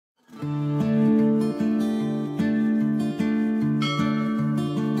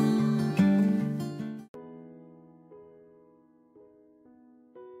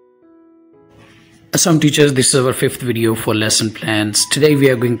Some teachers, this is our fifth video for lesson plans. Today we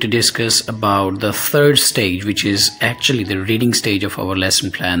are going to discuss about the third stage, which is actually the reading stage of our lesson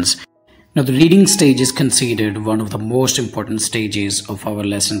plans. Now, the reading stage is considered one of the most important stages of our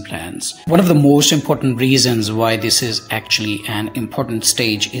lesson plans. One of the most important reasons why this is actually an important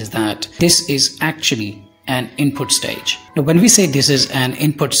stage is that this is actually an input stage. Now, when we say this is an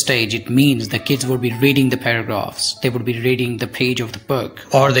input stage, it means the kids will be reading the paragraphs, they would be reading the page of the book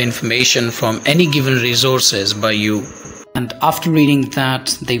or the information from any given resources by you. And after reading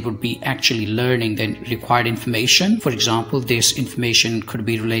that, they would be actually learning the required information. For example, this information could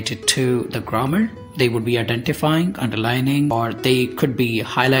be related to the grammar. They would be identifying, underlining, or they could be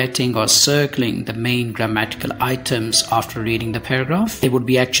highlighting or circling the main grammatical items after reading the paragraph. They would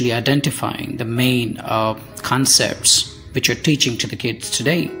be actually identifying the main concepts which you're teaching to the kids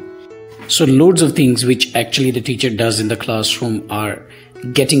today. So loads of things which actually the teacher does in the classroom are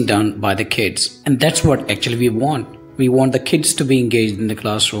getting done by the kids. And that's what actually we want. We want the kids to be engaged in the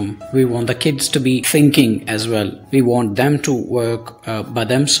classroom. We want the kids to be thinking as well. We want them to work by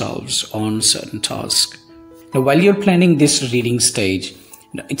themselves on certain tasks. Now, while you're planning this reading stage,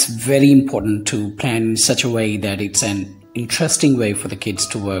 it's very important to plan in such a way that it's an interesting way for the kids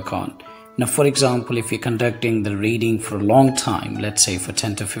to work on. Now, for example, if you're conducting the reading for a long time, let's say for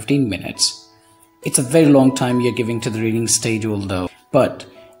 10 to 15 minutes, it's a very long time you're giving to the reading stage, although. But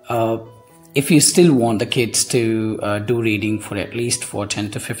if you still want the kids to do reading for at least for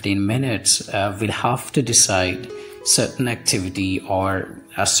 10 to 15 minutes, we'll have to decide certain activity or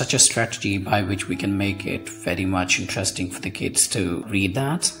such a strategy by which we can make it very much interesting for the kids to read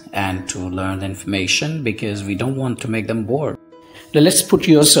that and to learn the information, because we don't want to make them bored. Now, let's put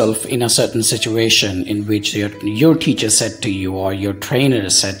yourself in a certain situation in which your teacher said to you or your trainer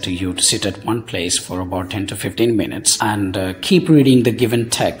said to you to sit at one place for about 10 to 15 minutes and keep reading the given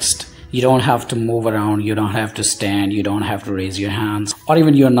text. You don't have to move around, you don't have to stand, you don't have to raise your hands, or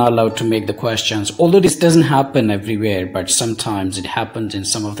even you're not allowed to make the questions. Although this doesn't happen everywhere, but sometimes it happens in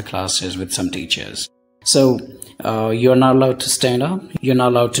some of the classes with some teachers. So you're not allowed to stand up, you're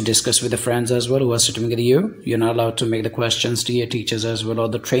not allowed to discuss with the friends as well who are sitting with you, you're not allowed to make the questions to your teachers as well or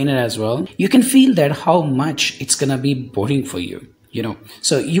the trainer as well. You can feel that how much it's gonna be boring for you.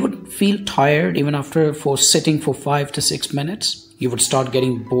 So you would feel tired even after sitting for 5 to 6 minutes. You would start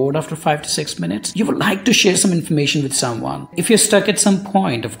getting bored after 5 to 6 minutes. You would like to share some information with someone. If you're stuck at some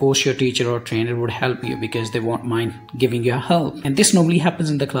point, of course, your teacher or trainer would help you because they won't mind giving you help. And this normally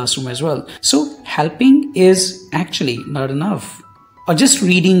happens in the classroom as well. So helping is actually not enough. Or just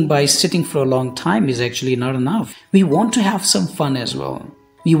reading by sitting for a long time is actually not enough. We want to have some fun as well.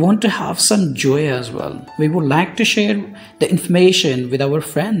 We want to have some joy as well. We would like to share the information with our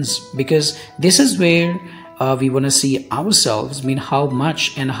friends because this is where we want to see ourselves, how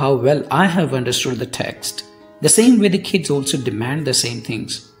much and how well I have understood the text. The same way the kids also demand the same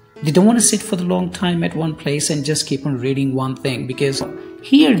things. They don't want to sit for the long time at one place and just keep on reading one thing, because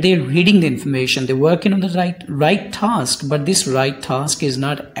here they're reading the information, they're working on the right task, but this right task is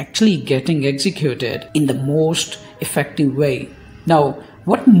not actually getting executed in the most effective way. Now,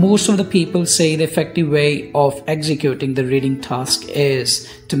 what most of the people say the effective way of executing the reading task is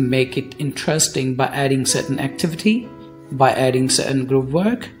to make it interesting by adding certain activity, by adding certain group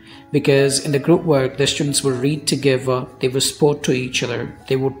work, because in the group work, the students will read together, they will support to each other,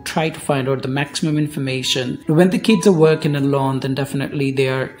 they would try to find out the maximum information. When the kids are working alone, then definitely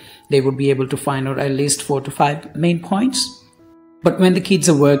they would be able to find out at least 4 to 5 main points. But when the kids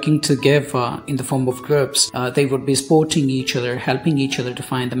are working together in the form of groups, they would be supporting each other, helping each other to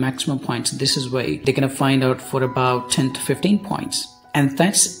find the maximum points. This is why they're going to find out for about 10 to 15 points. And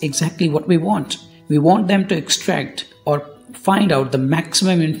that's exactly what we want. We want them to extract or find out the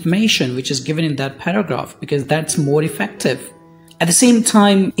maximum information which is given in that paragraph, because that's more effective. At the same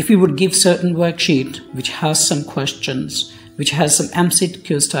time, if we would give certain worksheet which has some questions, which has some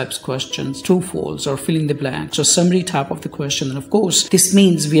MCQ types questions, true, false, or filling the blanks, or summary type of the question, and of course, this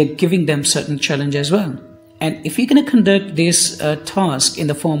means we are giving them certain challenge as well. And if you're going to conduct this task in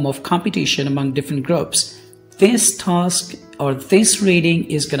the form of competition among different groups, this task or this reading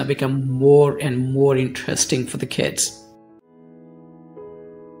is going to become more and more interesting for the kids.